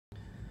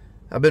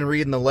I've been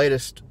reading the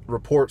latest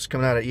reports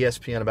coming out of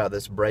ESPN about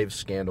this Braves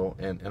scandal,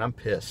 and I'm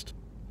pissed.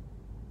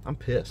 I'm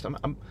pissed.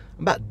 I'm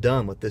about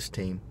done with this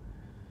team.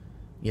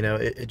 You know,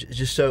 it's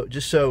just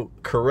so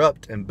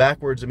corrupt and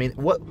backwards. I mean,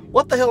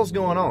 what the hell is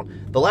going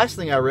on? The last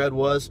thing I read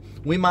was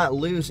we might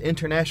lose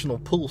international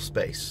pool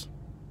space.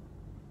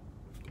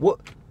 What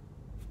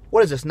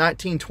is this,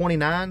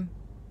 1929?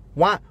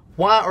 Why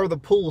are the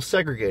pools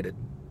segregated?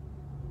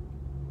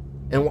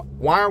 And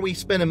why are we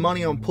spending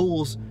money on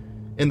pools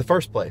in the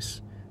first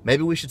place?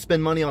 Maybe we should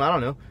spend money on, I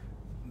don't know,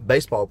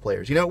 baseball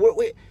players. You know,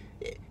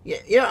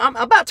 I'm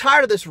about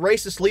tired of this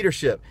racist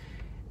leadership.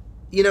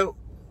 You know,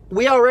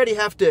 we already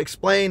have to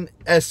explain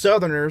as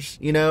Southerners,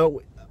 you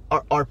know,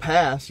 our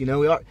past. You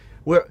know,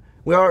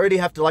 we already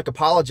have to, like,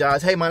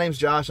 apologize. Hey, my name's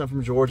Josh. I'm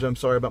from Georgia. I'm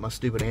sorry about my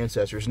stupid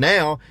ancestors.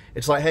 Now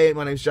it's like, hey,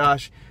 my name's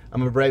Josh.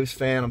 I'm a Braves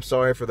fan. I'm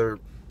sorry for their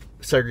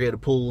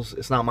segregated pools.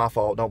 It's not my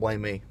fault. Don't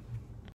blame me.